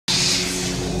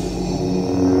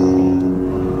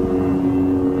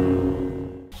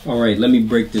Alright, let me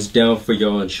break this down for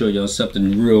y'all and show y'all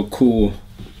something real cool,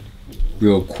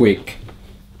 real quick.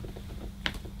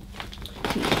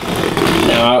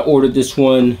 Now, I ordered this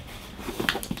one,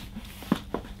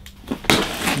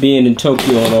 being in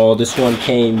Tokyo and all, this one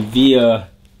came via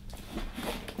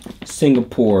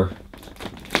Singapore.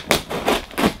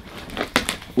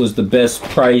 Was the best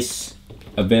price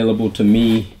available to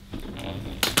me,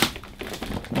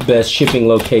 best shipping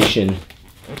location,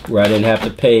 where I didn't have to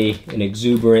pay an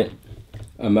exuberant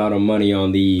amount of money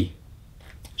on the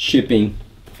shipping.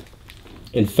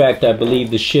 In fact, I believe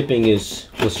the shipping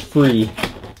was free.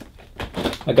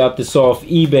 I got this off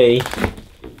eBay.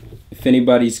 If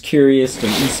anybody's curious from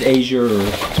East Asia or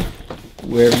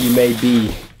wherever you may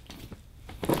be,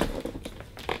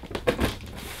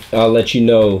 I'll let you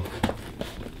know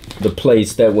the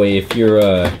place. That way, if you're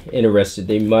interested,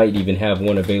 they might even have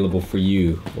one available for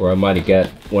you. Or I might have got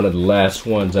one of the last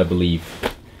ones, I believe.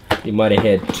 They might have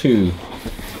had two.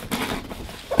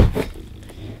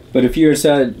 But if you're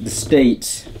inside the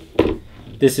States,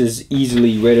 this is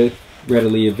easily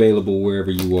readily available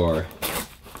wherever you are.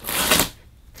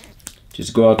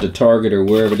 Just go out to Target or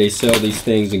wherever they sell these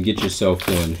things and get yourself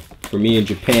one. For me in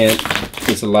Japan,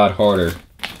 it's a lot harder.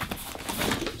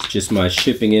 It's just my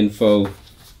shipping info.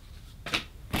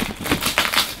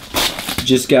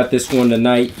 Just got this one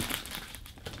tonight.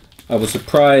 I was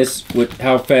surprised with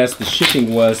how fast the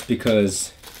shipping was,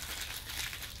 because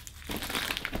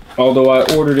although I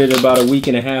ordered it about a week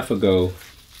and a half ago,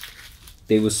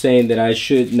 they were saying that I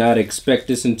should not expect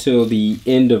this until the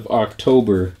end of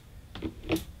October.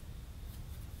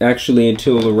 Actually,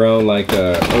 until around like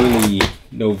early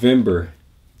November.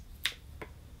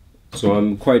 So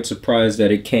I'm quite surprised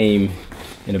that it came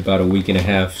in about a week and a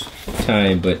half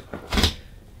time, but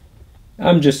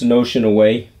I'm just an ocean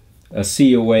away, a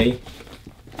sea away.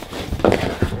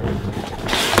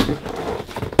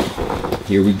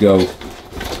 Here we go.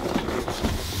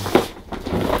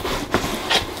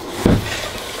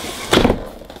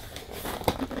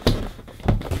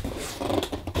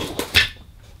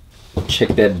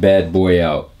 Check that bad boy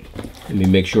out. Let me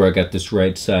make sure I got this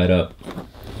right side up.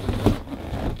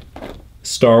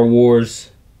 Star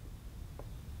Wars,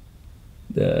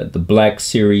 the Black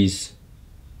Series,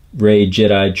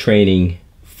 Jedi Training,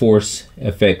 Force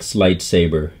FX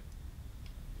Lightsaber.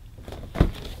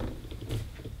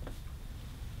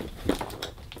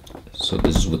 So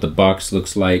this is what the box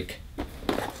looks like.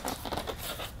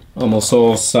 Almost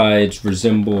all sides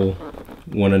resemble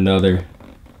one another.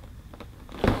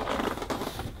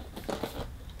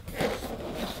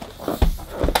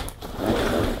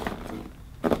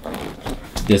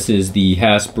 This is the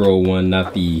Hasbro one,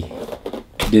 not the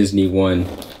Disney one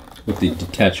with the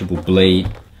detachable blade.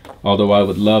 Although I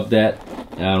would love that,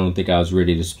 I don't think I was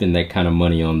ready to spend that kind of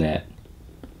money on that.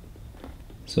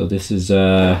 So this is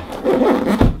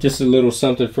just a little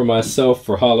something for myself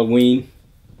for Halloween.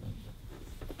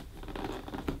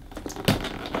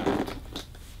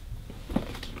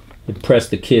 Impress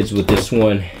the kids with this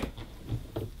one.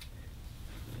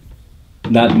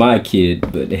 Not my kid,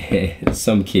 but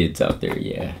some kids out there,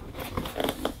 yeah.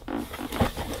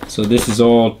 So this is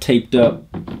all taped up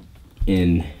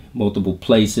in multiple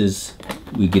places.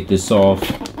 We get this off,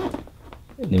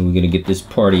 and then we're gonna get this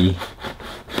party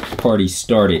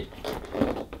started.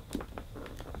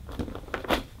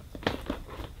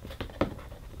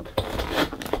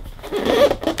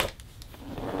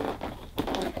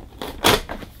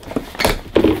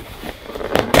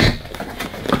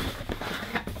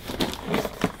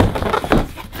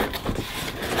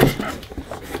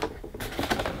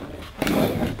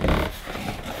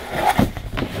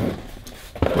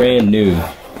 Brand new. I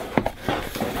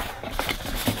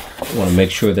want to make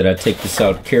sure that I take this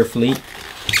out carefully.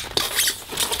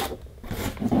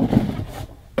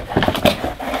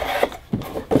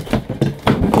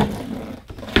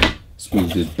 Let's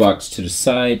move this box to the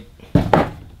side.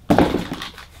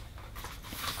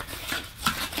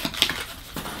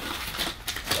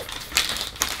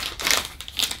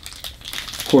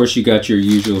 Of course, you got your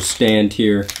usual stand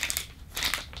here.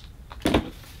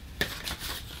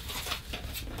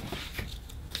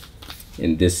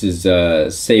 And this is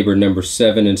saber number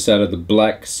 7 inside of the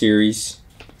Black Series.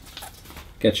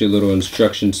 Got your little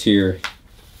instructions here.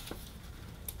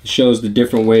 It shows the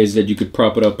different ways that you could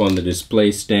prop it up on the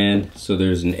display stand. So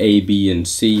there's an A, B, and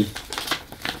C.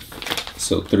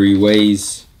 So 3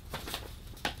 ways.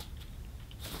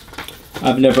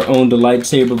 I've never owned a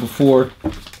lightsaber before.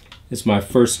 It's my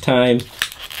first time.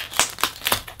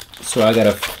 So I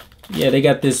gotta, yeah, they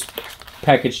got this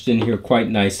packaged in here quite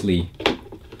nicely.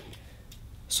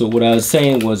 So what I was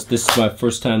saying was, this is my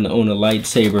first time to own a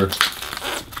lightsaber.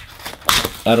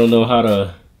 I don't know how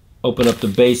to open up the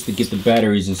base to get the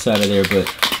batteries inside of there, but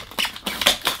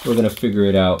we're gonna figure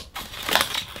it out.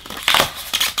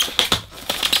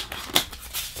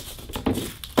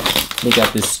 They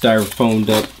got this styrofoamed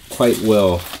up quite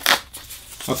well.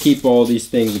 I'll keep all these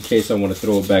things in case I want to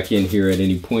throw it back in here at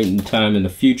any point in time in the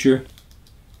future.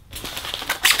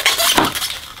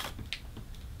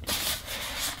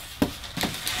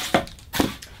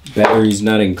 Batteries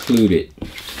not included.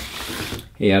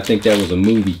 Hey, I think that was a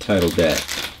movie titled that.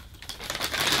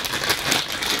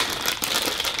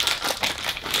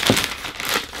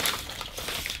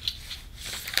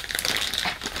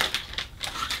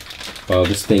 Wow,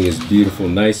 this thing is beautiful.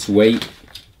 Nice weight.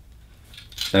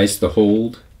 Nice to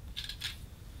hold.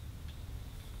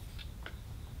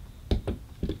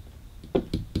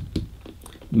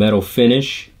 Metal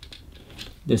finish.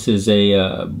 This is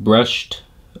a brushed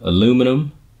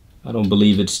aluminum. I don't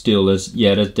believe it's steel.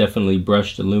 Yeah, that's definitely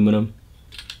brushed aluminum.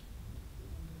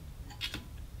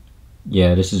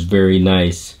 Yeah, this is very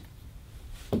nice.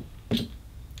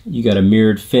 You got a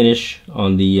mirrored finish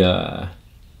on the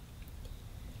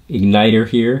igniter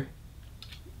here,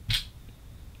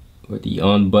 with the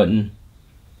on button.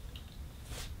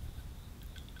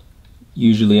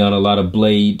 Usually on a lot of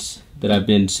blades that I've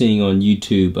been seeing on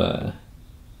YouTube,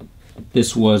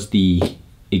 this was the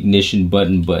ignition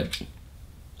button, but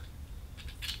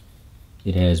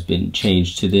it has been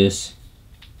changed to this.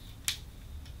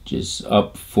 Just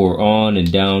up for on and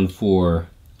down for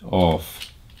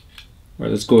off. All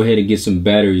right, let's go ahead and get some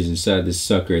batteries inside this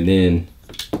sucker, and then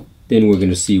we're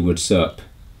gonna see what's up.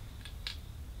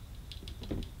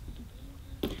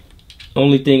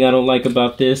 Only thing I don't like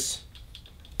about this,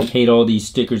 I hate all these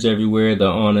stickers everywhere. The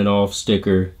on and off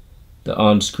sticker, the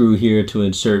on screw here to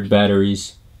insert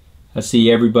batteries. I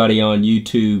see everybody on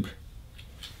YouTube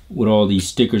with all these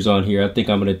stickers on here. I think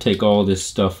I'm gonna take all this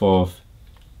stuff off.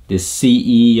 This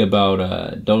CE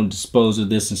about don't dispose of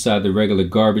this inside the regular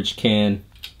garbage can.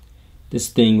 This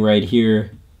thing right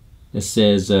here that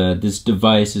says this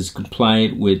device is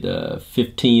compliant with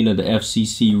 15 of the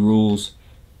FCC rules.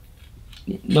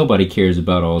 Nobody cares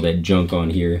about all that junk on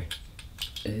here.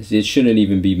 It shouldn't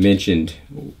even be mentioned.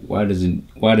 Why does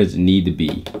it need to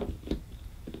be?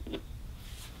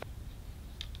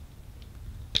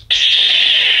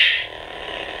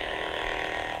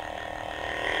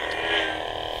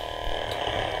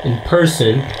 In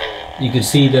person, you can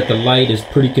see that the light is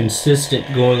pretty consistent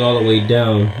going all the way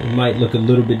down. It might look a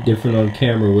little bit different on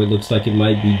camera where it looks like it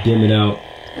might be dimming out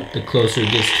the closer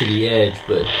it gets to the edge,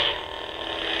 but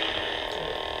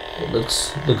it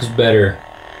looks better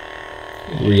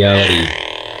in reality.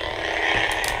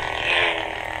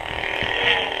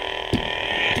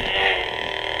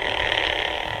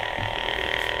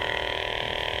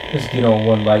 Let's get on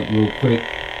one light real quick.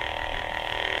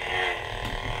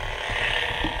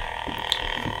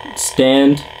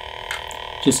 Stand,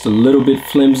 just a little bit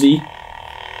flimsy.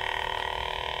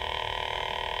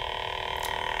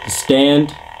 The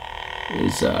stand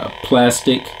is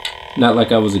plastic, not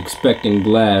like I was expecting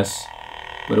glass,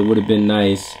 but it would have been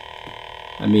nice.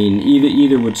 I mean,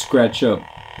 either would scratch up,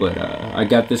 but I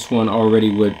got this one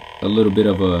already with a little bit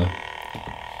of a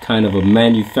kind of a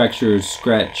manufacturer's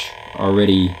scratch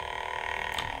already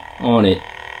on it.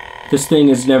 This thing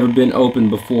has never been opened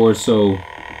before, so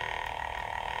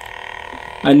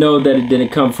I know that it didn't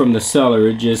come from the seller.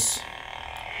 It just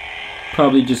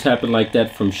probably just happened like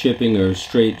that from shipping or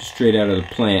straight out of the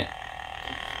plant.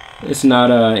 It's not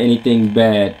anything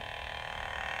bad.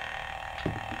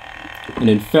 And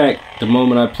in fact, the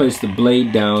moment I place the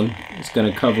blade down, it's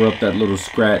gonna cover up that little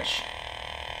scratch.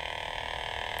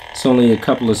 It's only a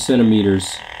couple of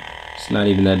centimeters. It's not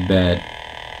even that bad.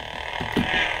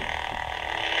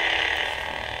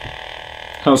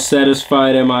 How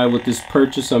satisfied am I with this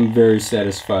purchase? I'm very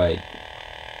satisfied.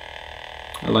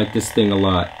 I like this thing a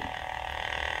lot.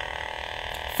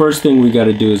 First thing we got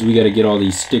to do is we got to get all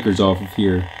these stickers off of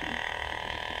here.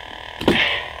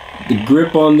 The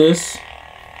grip on this,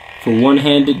 for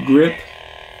one-handed grip,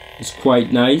 is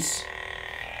quite nice.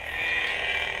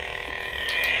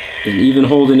 And even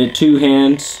holding it two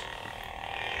hands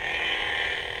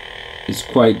is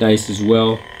quite nice as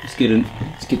well. Let's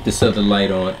get this other light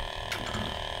on.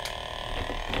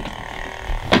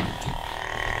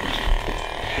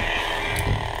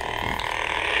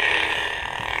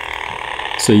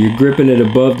 So you're gripping it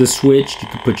above the switch. You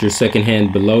can put your second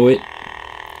hand below it,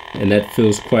 and that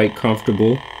feels quite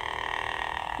comfortable.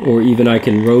 Or even I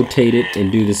can rotate it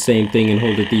and do the same thing and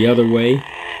hold it the other way.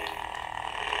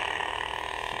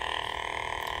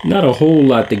 Not a whole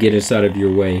lot to get inside of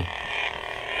your way.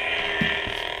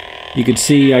 You can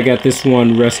see I got this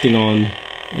one resting on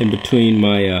in between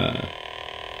my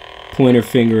pointer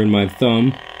finger and my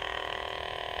thumb.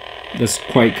 That's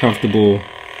quite comfortable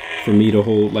for me to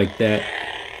hold like that.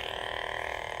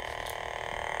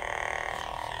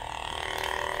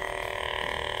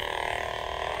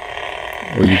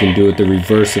 Or you can do it the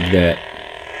reverse of that.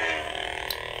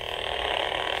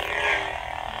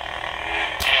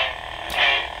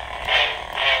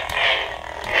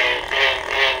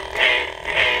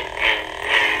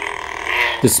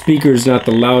 The speaker is not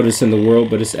the loudest in the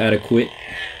world, but it's adequate.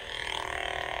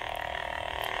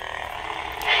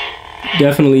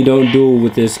 Definitely don't duel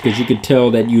with this, because you could tell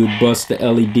that you would bust the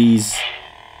LEDs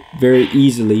very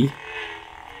easily.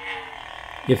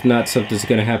 If not, something's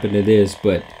going to happen to this.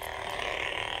 But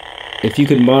if you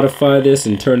could modify this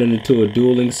and turn it into a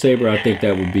dueling saber, I think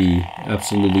that would be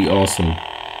absolutely awesome.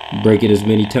 Break it as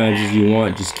many times as you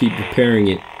want. Just keep repairing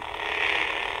it.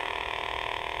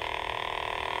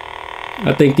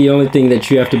 I think the only thing that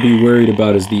you have to be worried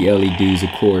about is the LEDs, of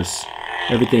course.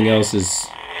 Everything else is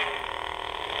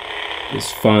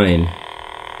fine.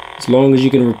 As long as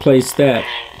you can replace that,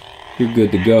 you're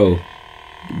good to go.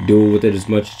 Duel with it as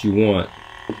much as you want.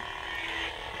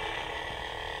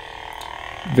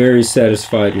 Very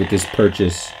satisfied with this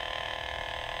purchase.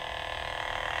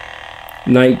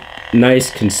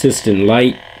 Nice, consistent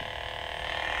light.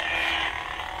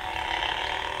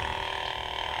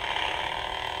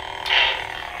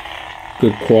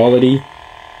 Good quality.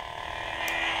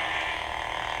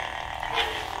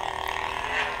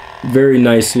 Very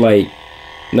nice light.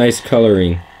 Nice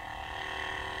coloring.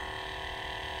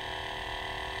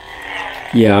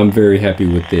 Yeah, I'm very happy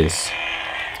with this.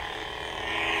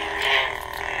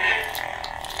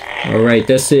 Alright,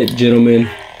 that's it, gentlemen.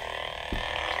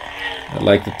 I'd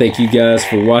like to thank you guys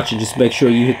for watching. Just make sure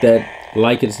you hit that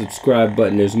like and subscribe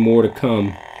button. There's more to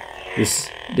come.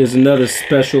 There's another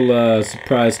special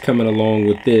surprise coming along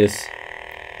with this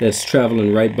that's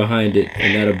traveling right behind it,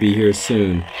 and that'll be here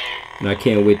soon. And I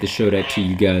can't wait to show that to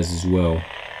you guys as well.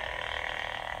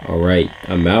 Alright,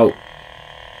 I'm out.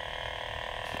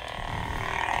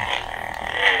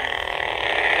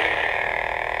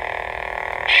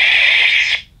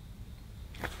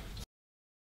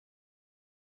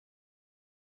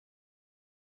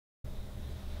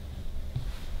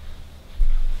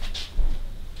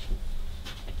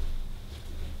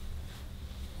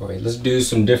 Alright, let's do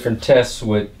some different tests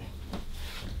with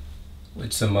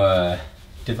some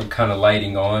different kind of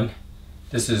lighting on.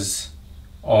 This is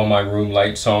all my room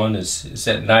lights on. It's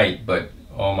at night, but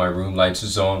all my room lights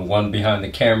is on. One behind the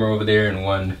camera over there and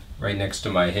one right next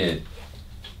to my head.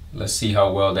 Let's see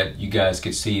how well that you guys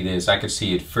can see this. I can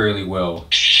see it fairly well,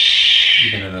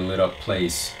 even in a lit up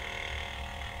place.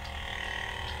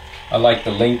 I like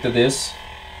the length of this.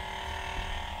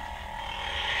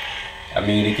 I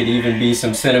mean, it could even be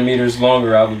some centimeters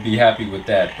longer. I would be happy with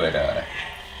that, but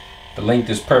the length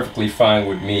is perfectly fine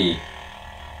with me.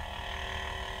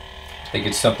 I think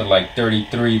it's something like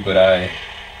 33, but I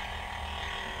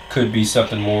could be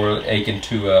something more akin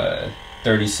to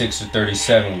 36 or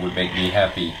 37 would make me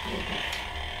happy.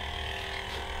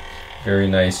 Very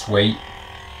nice weight.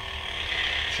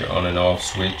 It's your on and off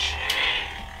switch.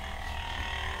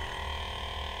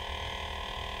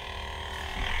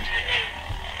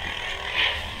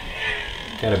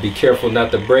 Gotta be careful not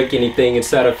to break anything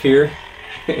inside of here.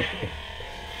 Alright.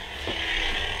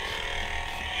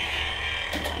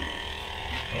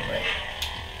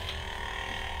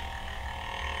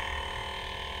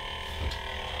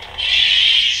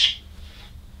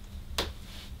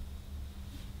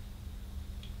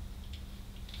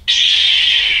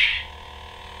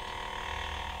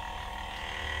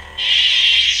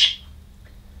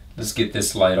 Let's get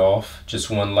this light off. Just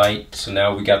one light. So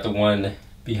now we got the one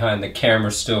behind the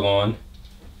camera still on.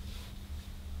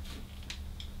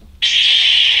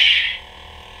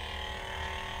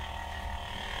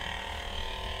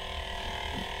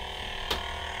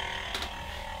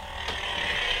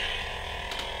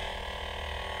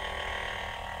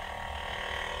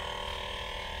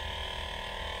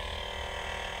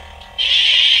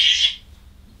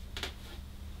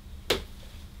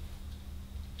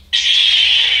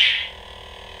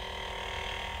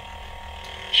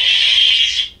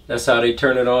 That's how they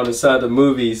turn it on inside the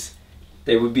movies.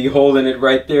 They would be holding it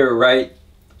right there, right?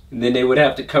 And then they would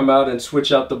have to come out and switch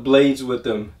out the blades with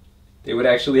them. They would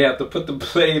actually have to put the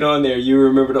blade on there. You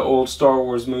remember the old Star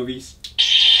Wars movies?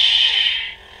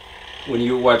 When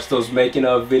you watch those making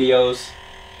of videos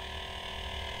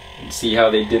and see how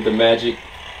they did the magic.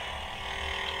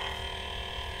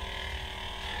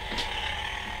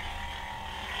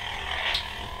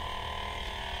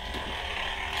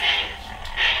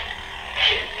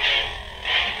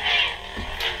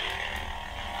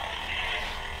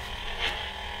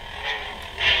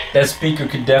 That speaker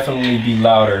could definitely be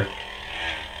louder.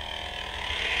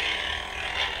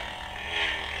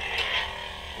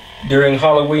 During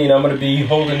Halloween, I'm going to be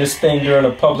holding this thing during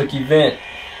a public event.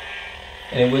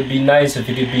 And it would be nice if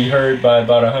it could be heard by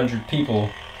about 100 people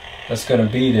that's going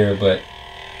to be there, but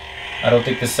I don't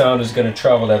think the sound is going to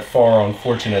travel that far,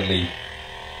 unfortunately.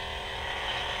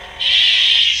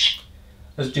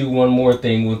 Let's do one more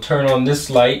thing. We'll turn on this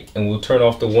light and we'll turn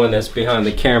off the one that's behind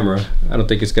the camera. I don't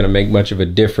think it's going to make much of a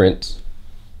difference,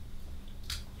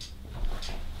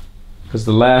 because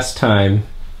the last time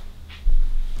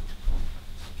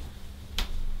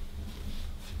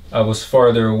I was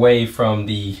farther away from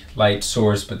the light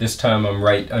source, but this time I'm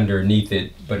right underneath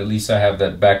it, but at least I have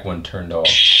that back one turned off.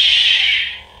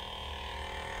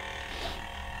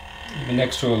 Even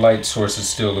next to a light source, it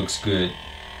still looks good.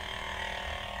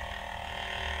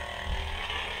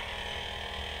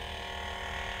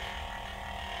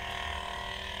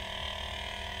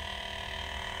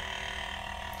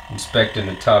 Inspecting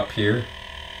the top here.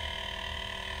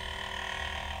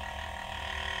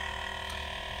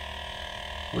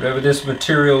 Whatever this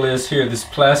material is here, this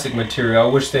plastic material,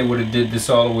 I wish they would have did this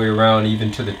all the way around,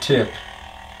 even to the tip.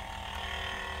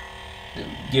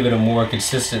 Give it a more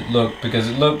consistent look, because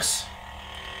it looks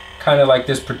kind of like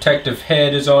this protective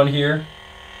head is on here,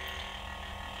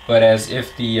 but as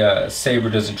if the saber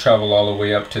doesn't travel all the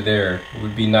way up to there. It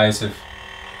would be nice if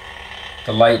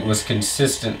the light was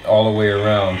consistent all the way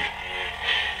around.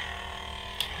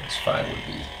 That's fine with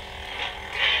me.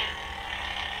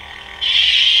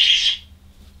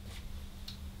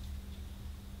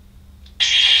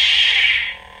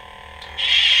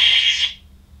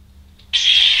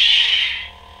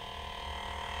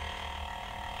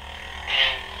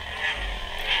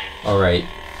 Alright.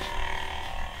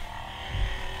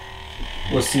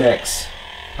 What's next?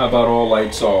 How about all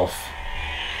lights off?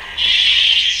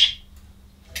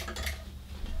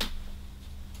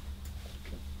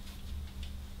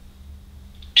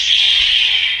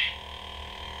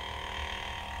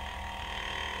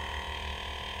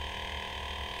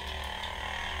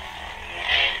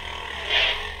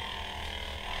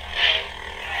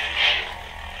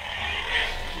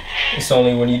 It's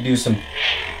only when you do some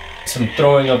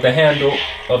throwing of the handle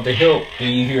of the hilt do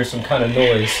you hear some kind of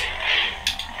noise.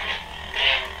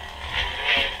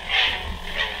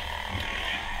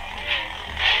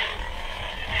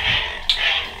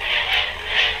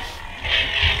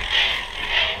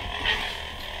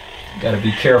 Gotta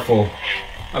be careful.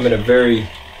 I'm in a very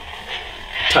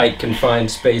tight,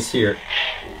 confined space here.